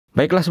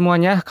Baiklah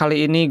semuanya,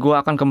 kali ini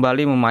gua akan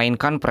kembali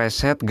memainkan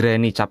preset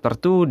Granny Chapter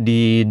 2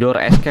 di Door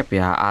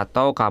Escape ya,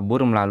 atau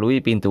kabur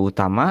melalui pintu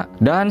utama.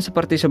 Dan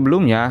seperti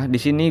sebelumnya,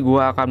 di sini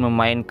gua akan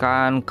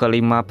memainkan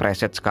kelima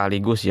preset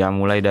sekaligus ya,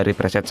 mulai dari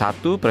preset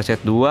 1,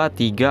 preset 2,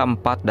 3,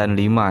 4, dan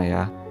 5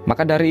 ya.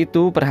 Maka dari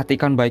itu,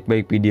 perhatikan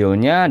baik-baik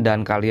videonya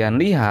dan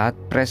kalian lihat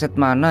preset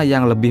mana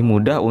yang lebih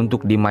mudah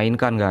untuk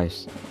dimainkan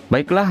guys.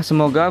 Baiklah,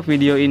 semoga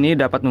video ini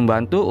dapat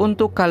membantu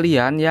untuk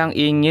kalian yang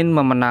ingin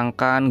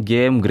memenangkan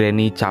game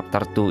Granny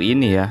Chapter 2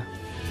 ini ya.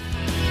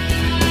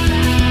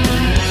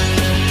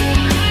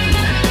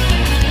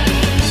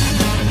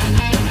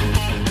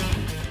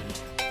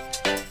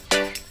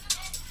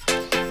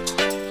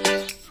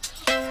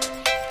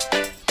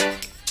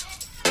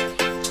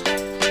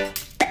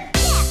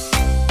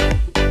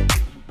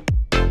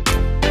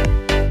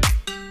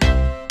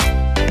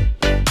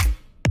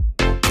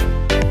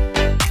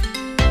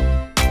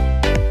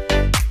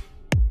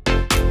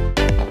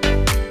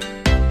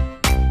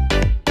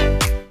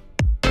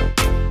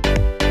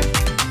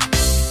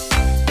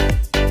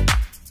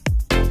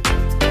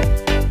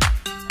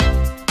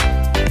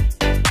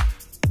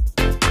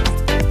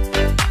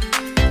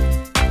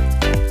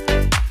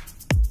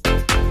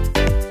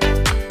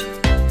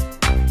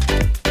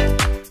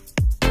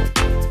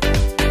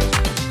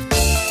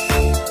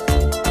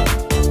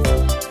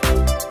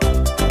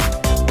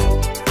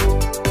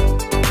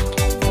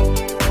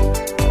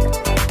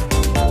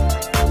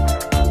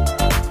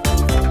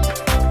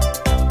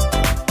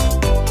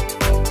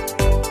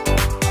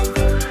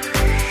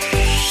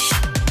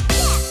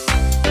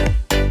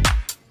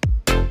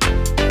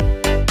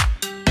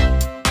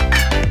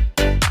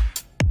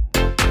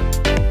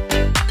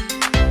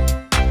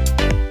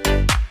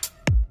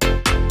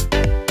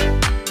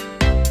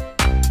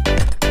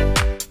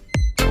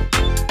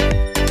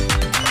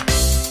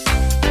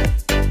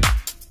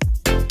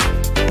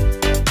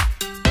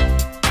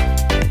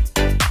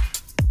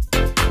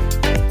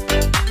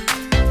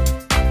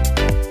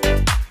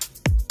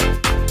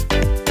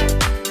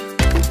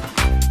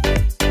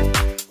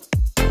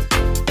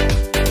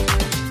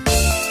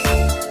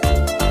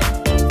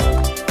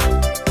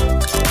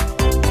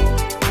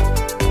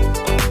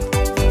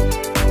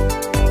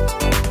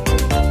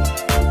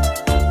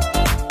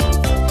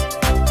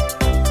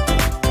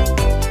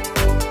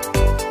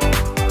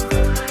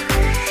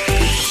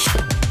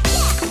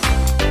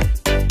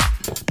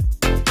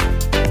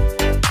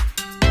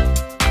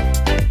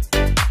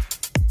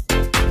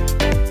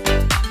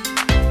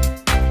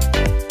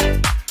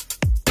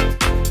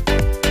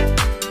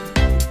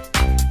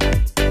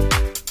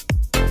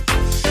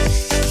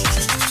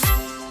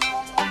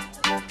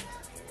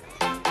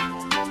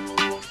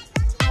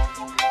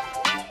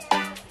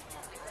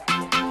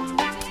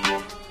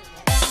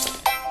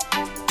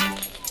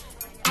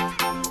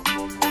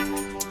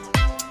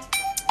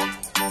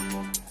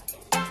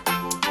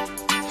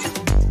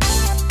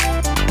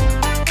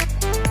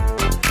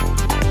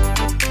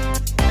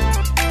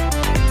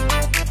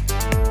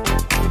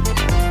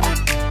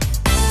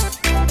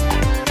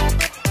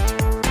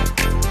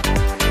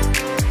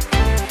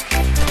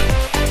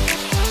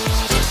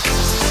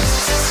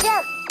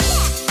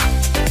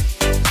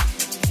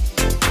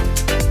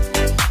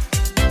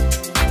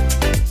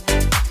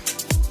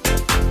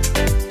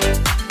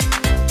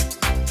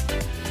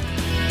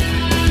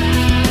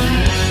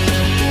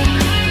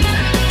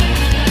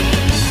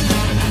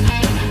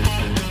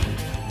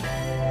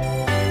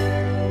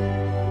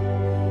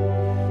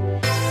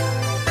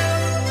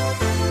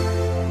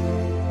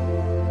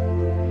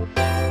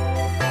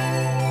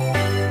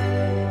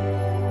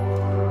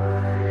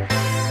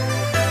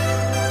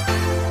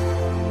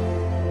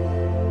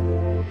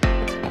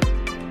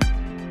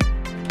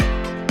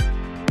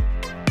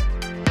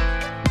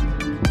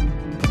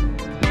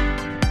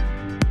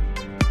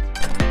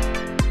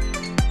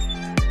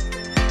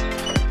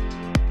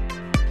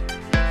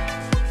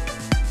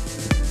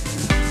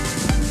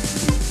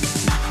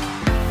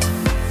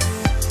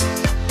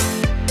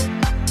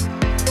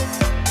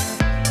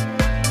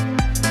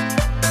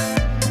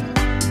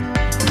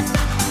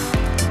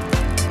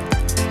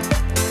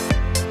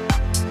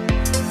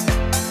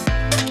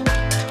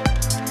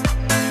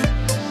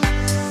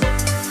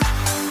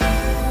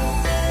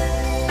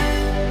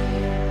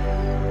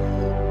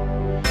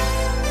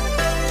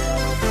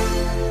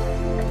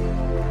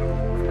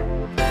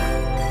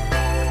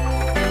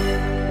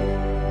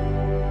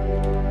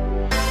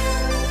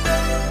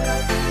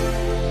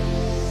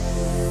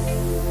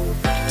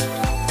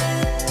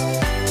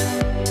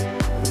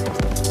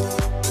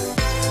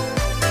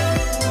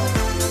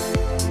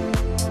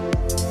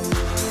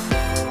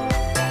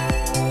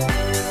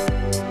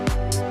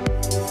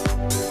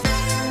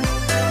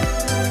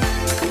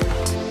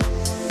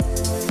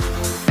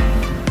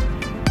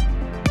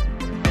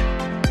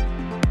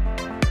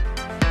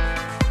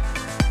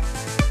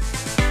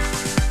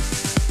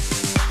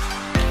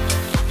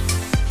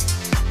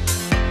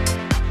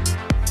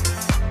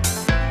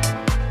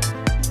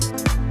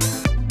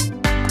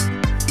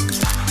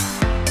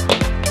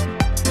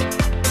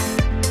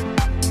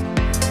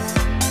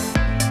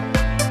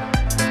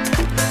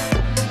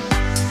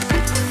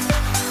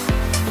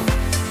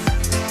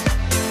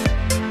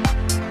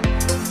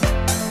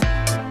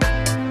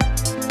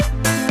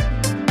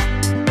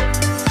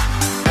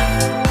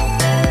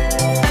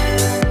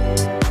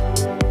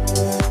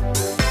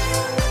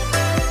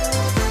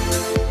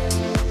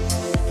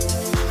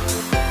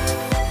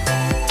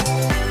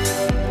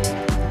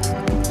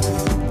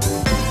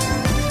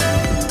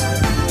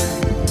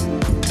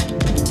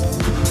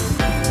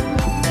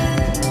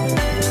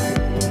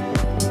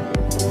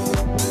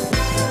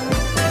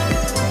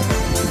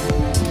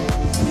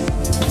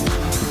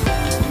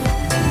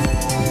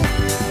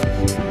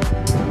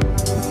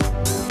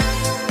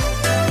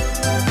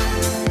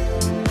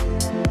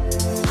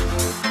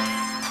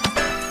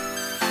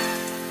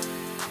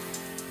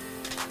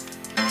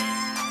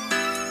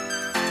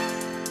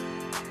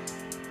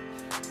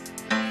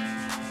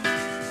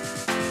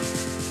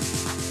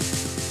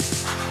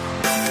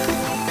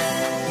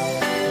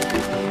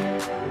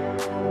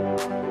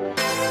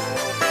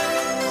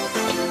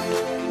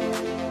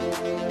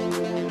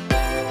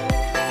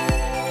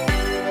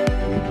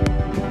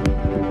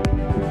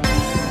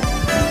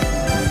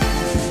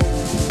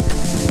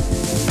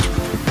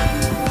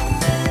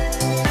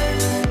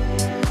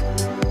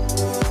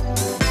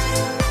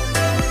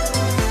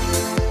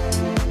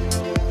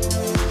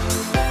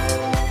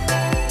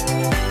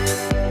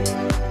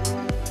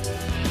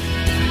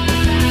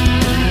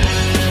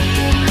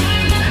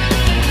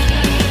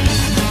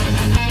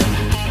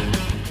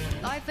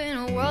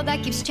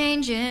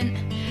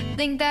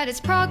 think that it's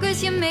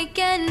progress you're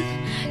making.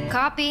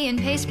 Copy and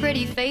paste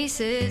pretty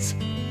faces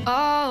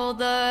all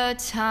the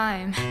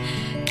time.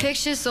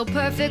 Pictures so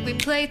perfect we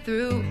play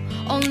through,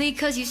 only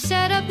cause you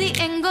set up the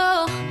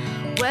angle.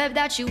 Web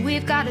that you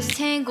weave got us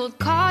tangled,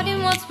 caught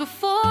in what's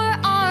before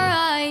our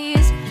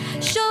eyes.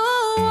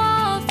 Show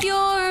off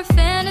your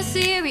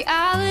fantasy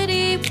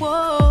reality,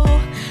 whoa,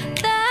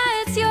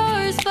 that's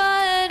yours,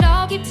 but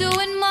I'll keep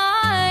doing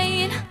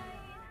mine.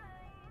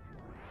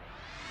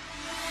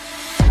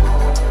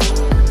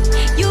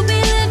 You'll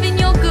be living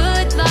your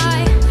good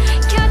life,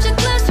 catch a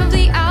glimpse from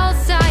the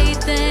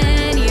outside,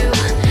 then you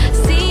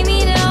see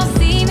me now,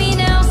 see me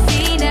now,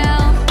 see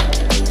now.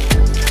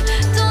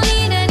 Don't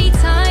need any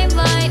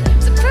timeline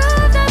to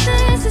prove that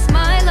this is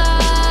my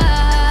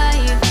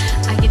life.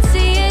 I can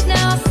see it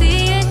now,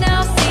 see it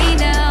now, see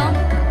now.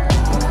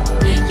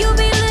 You'll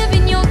be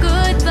living your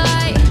good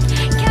life,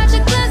 catch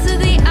a glimpse of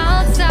the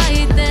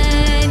outside,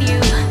 then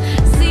you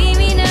see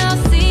me now,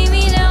 see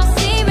me now,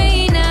 see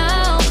me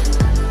now.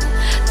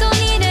 Don't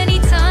need any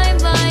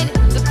timeline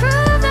to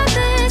prove that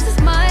this is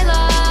my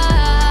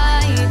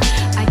life.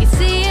 I can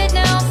see it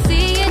now,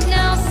 see it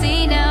now,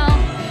 see now.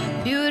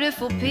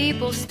 Beautiful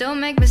people still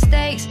make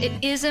mistakes. It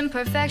isn't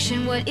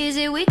perfection, what is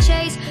it we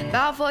chase?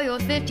 Bow for your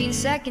 15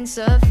 seconds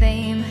of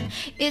fame.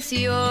 It's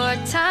your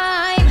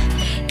time.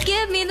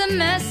 Give me the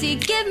messy,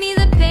 give me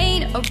the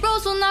pain. A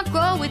rose will not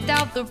grow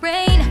without the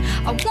rain.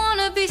 I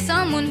wanna be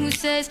someone who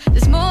says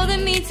there's more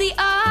than meets the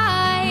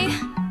eye.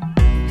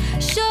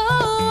 Show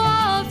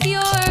off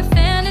your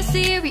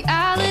fantasy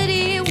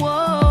reality,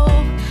 whoa,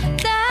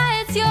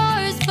 that's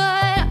yours,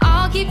 but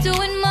I'll keep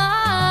doing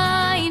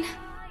mine.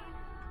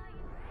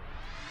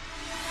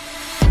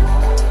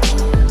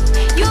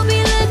 You'll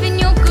be living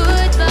your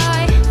good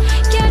life,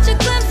 catch a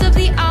glimpse of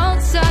the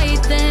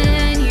outside,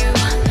 then you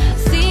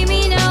see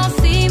me now,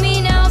 see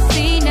me now,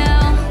 see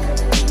now.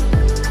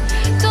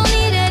 Don't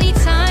need any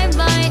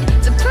timeline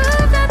to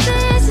prove that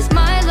this is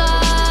my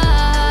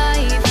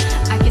life.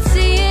 I can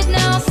see it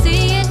now,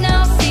 see it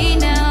now, see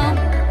now.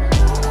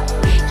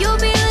 You'll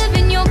be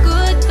living your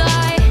good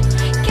life,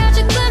 catch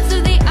a glimpse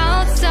of the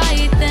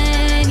outside,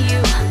 then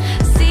you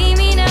see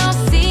me now,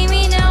 see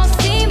me now,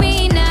 see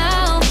me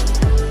now.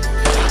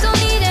 Don't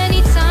need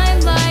any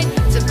timeline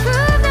to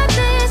prove that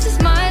this is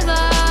my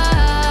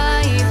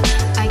life.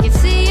 I can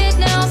see it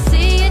now,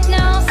 see it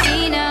now,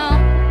 see now.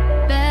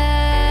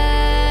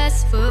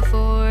 Best foot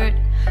forward,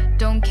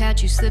 don't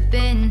catch you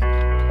slipping.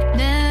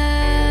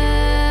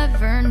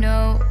 Never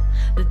know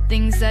the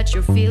things that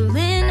you're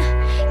feeling.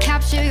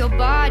 Capture your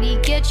body,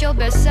 get your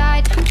best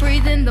side.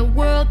 Breathe in the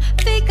world,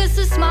 fake us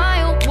a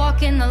smile.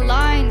 Walking the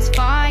lines,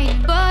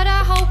 fine, but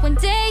I hope one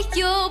day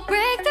you'll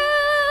break through.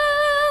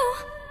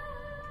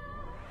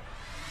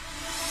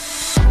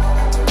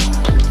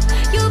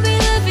 You'll be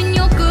living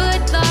your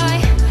good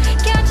life,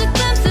 catch a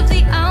glimpse of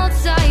the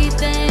outside,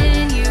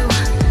 then you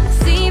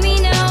see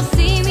me now,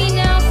 see me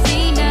now,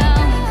 see now.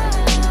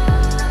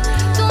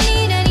 Don't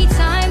need any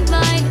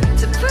timeline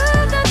to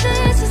prove that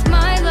this is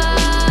my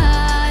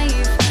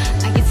life.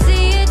 I can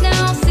see it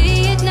now,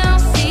 see it now,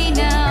 see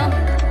now.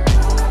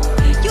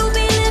 You'll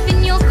be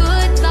living your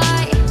good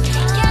life,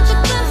 catch a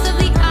glimpse of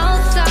the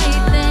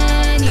outside,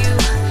 then you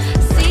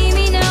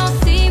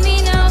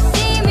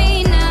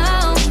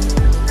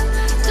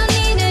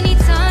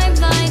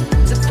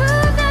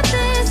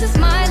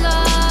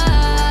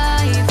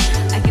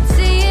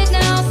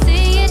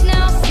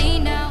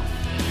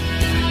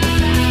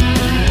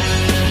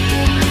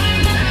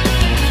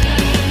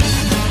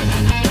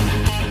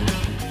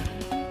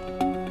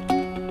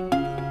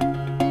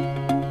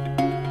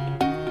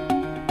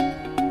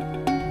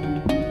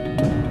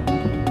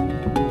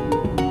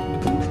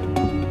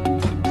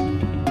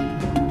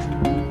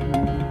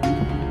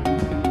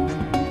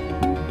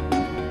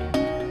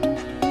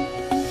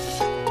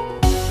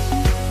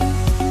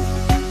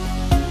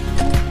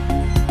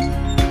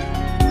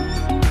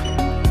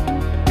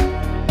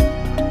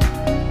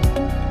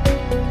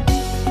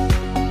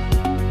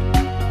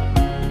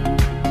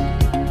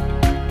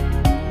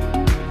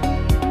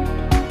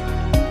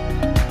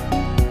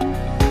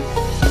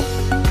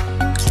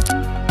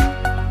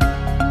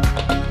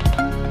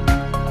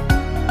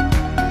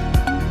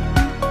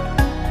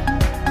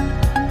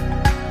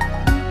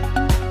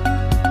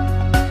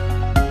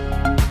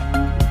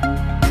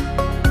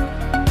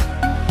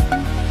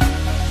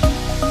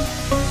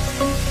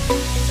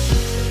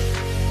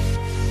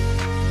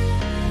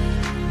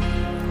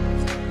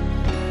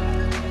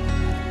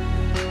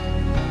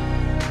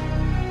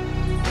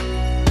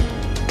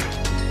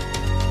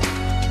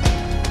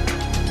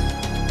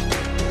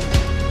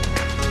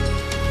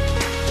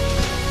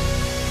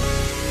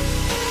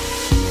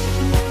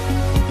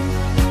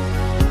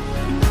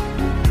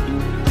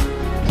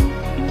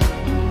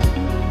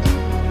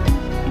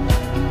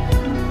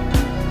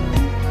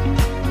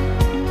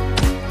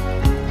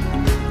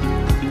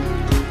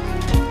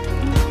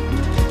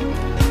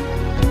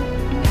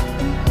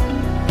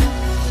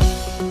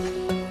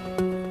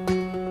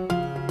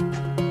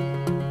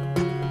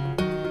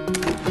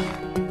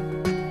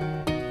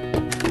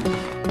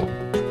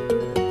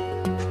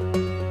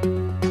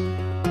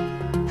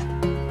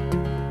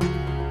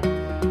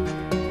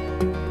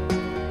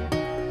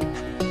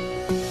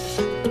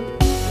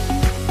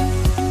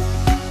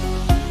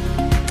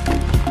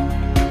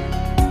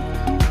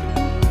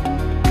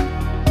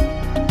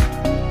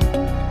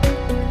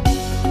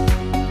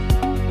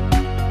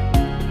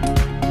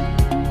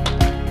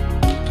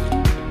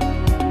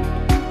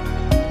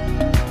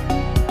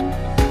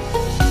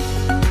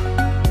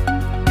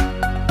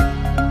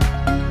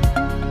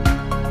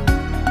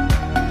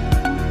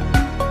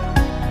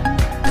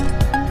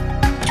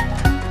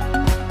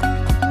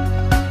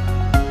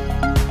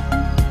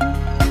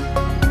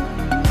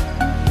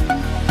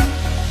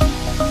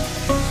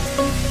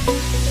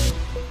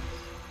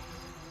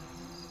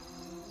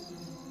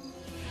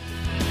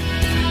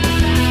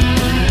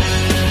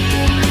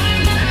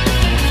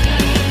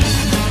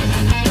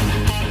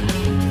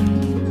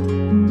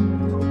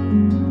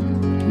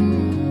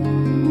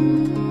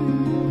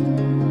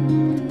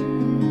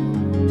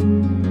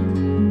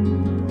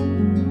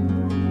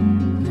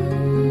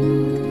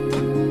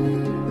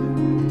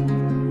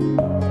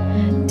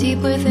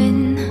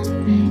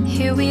heaven,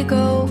 here we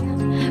go.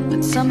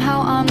 But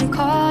somehow I'm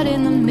caught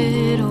in the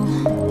middle.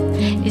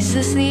 Is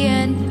this the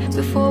end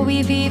before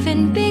we've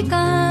even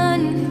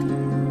begun?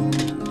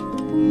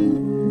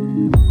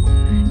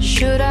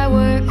 Should I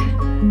work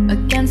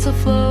against the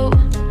flow?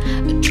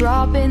 A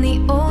drop in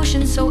the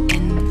ocean so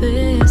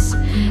endless,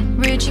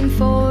 reaching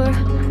for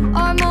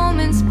our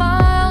moments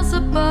miles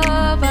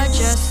above. I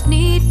just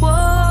need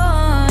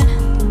one.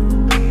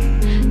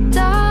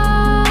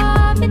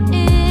 Diving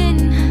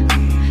in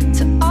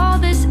to all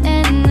this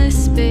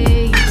endless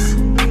space,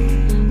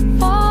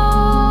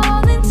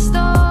 falling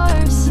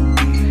stars,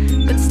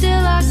 but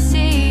still I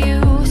see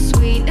you.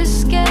 Sweet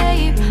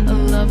escape, a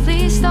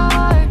lovely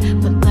start,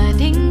 but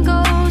letting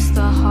go's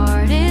the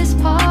hardest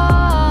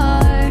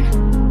part.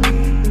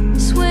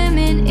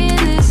 Swimming in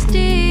this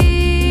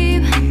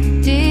deep,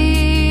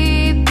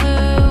 deep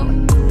blue.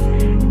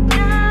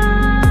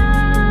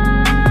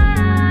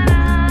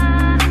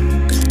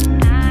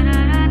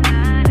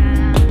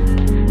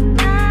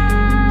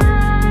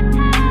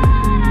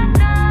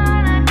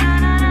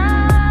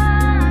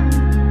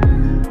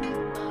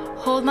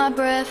 Hold my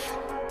breath,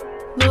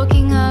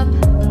 looking up.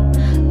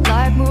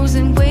 Life moves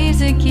in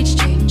waves, it keeps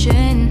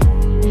changing.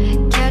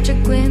 Catch a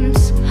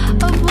glimpse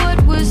of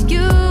what was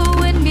you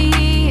and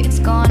me. It's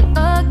gone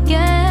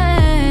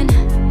again,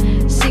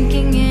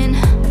 sinking in,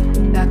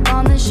 back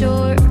on the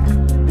shore.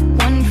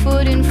 One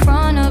foot in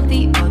front of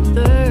the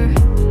other.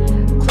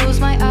 Close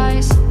my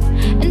eyes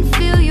and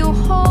feel you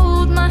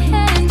hold my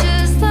hand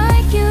just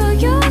like you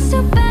used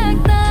to back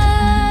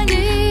then.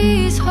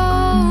 These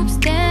hopes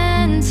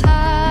dance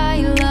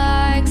high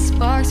like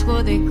sparks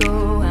before they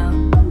go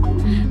out.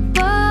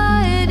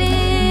 But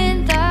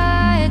in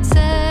that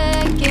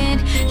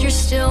second, you're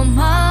still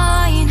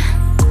mine.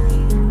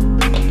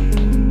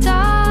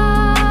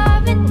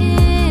 Diving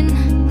in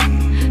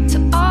to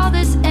all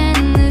this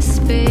endless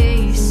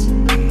space,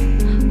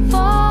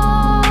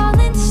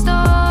 falling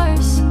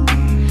stars,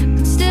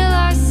 but still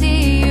I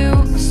see you.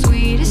 A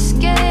sweet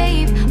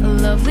escape, a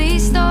lovely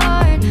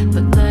start,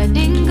 but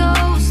letting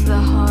go's the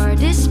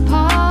hardest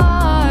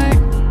part.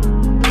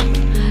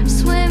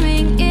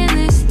 Swimming in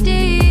this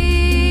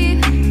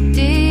deep,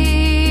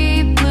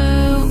 deep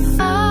blue.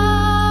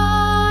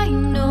 I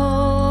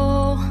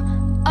know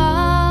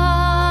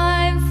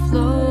I'm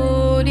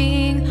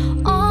floating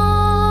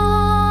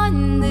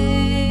on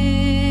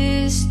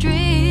this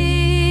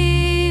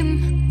dream,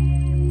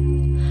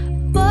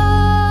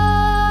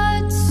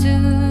 but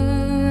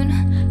soon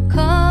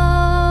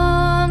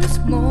comes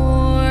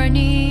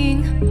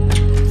morning.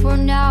 For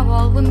now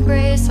I'll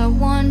embrace our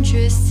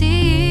wondrous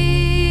sea.